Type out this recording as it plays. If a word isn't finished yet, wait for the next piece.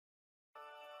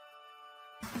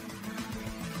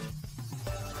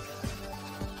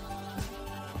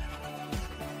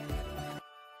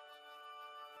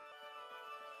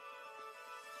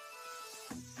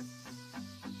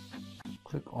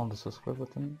Click on the subscribe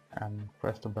button and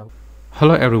press the bell.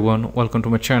 Hello everyone, welcome to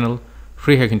my channel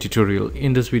Free Hacking Tutorial.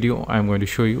 In this video I am going to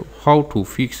show you how to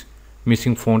fix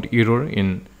missing font error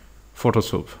in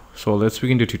Photoshop. So let's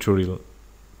begin the tutorial.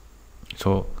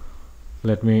 So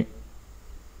let me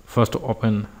first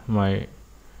open my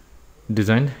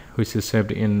design which is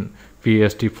saved in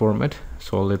PSD format.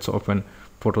 So let's open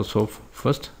Photoshop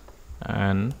first,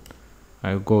 and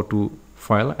I go to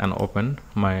file and open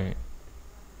my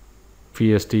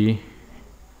PSD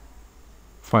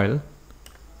file.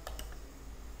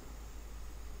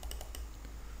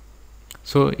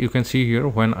 So you can see here,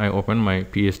 when I open my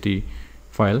PSD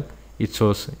file, it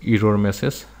shows error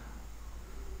message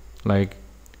like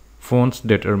fonts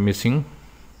that are missing,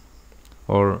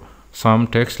 or some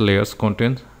text layers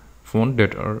contain font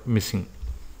that are missing.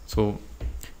 So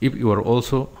if you are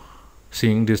also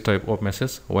seeing this type of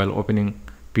message while opening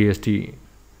PSD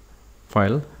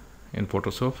file in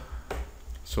Photoshop,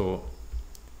 so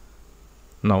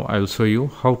now I will show you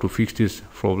how to fix this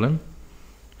problem.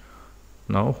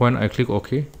 Now when I click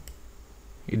OK,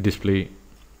 it displays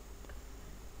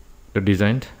the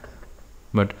design,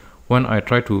 but when I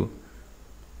try to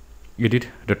edit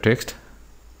the text,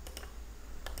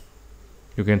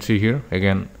 you can see here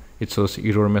again it shows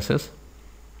error message.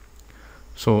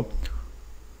 So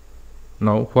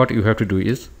now what you have to do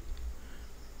is,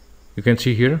 you can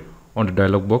see here on the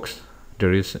dialog box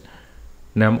there is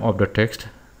name of the text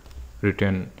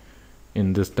written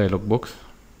in this dialog box.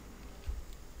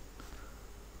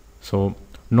 So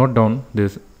note down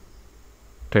this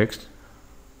text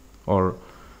or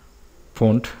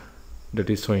font that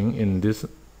is showing in this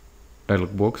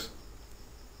dialog box,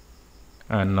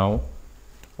 and now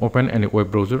open any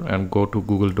web browser and go to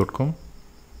google.com.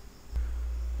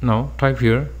 Now type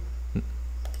here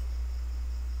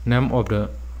name of the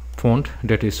font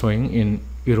that is showing in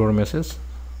error message.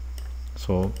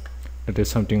 So it is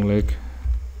something like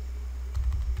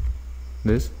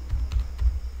this.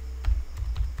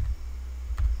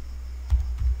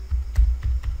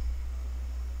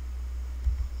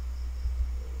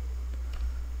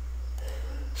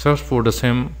 Search for the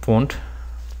same font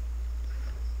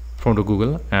from the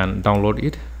Google and download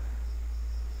it.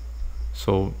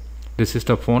 So this is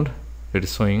the font that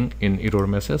is showing in error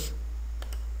message.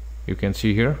 You can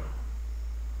see here.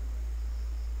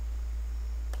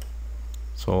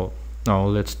 So now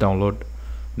let's download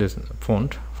this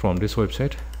font from this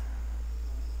website.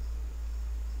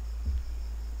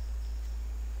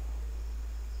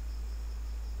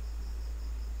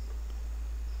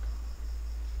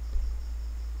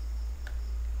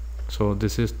 So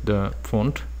this is the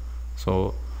font,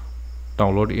 so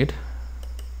download it.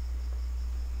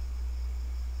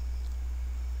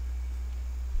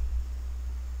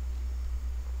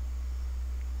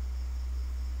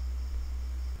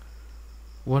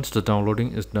 Once the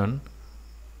downloading is done,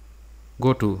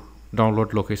 go to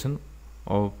download location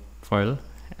of file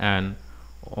and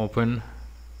open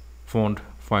font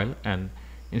file and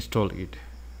install it.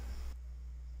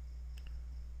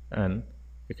 And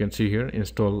you can see here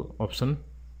install option,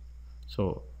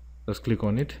 so let's click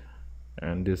on it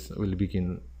and this will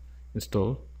begin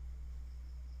install.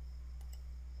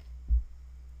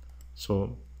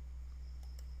 So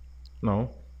now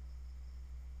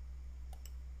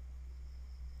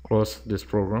close this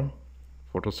program,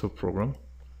 Photoshop program,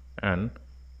 and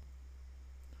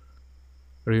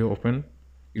reopen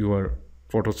your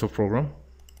Photoshop program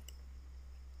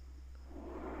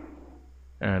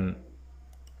and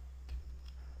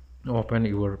open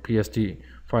your PSD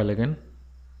file again.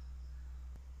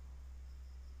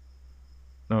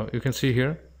 Now you can see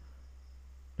here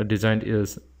the design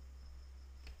is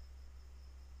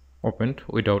opened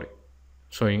without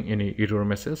showing any error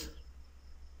message.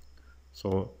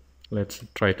 So let's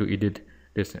try to edit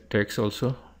this text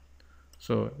also.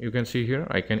 So you can see here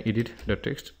I can edit the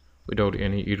text without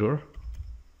any error,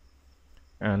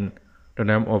 and the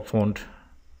name of font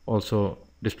also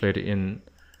displayed in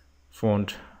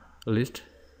font list.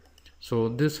 So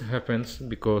this happens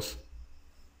because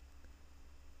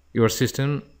your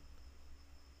system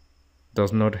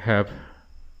does not have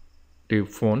the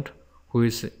font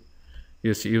which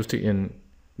is used in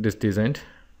this design.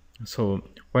 So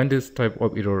when this type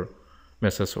of error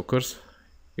message occurs,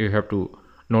 you have to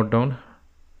note down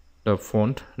the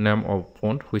font name of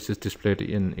font which is displayed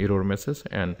in error message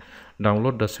and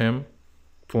download the same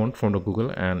font from the Google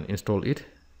and install it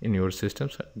in your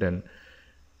systems. Then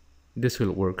this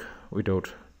will work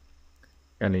without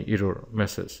any error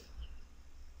message.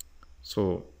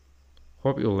 So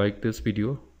hope you like this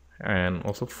video and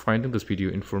also finding this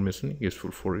video information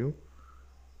useful for you.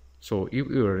 So if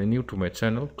you are new to my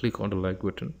channel, click on the like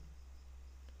button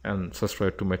and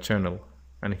subscribe to my channel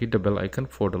and hit the bell icon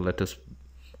for the latest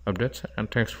updates. And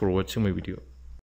thanks for watching my video.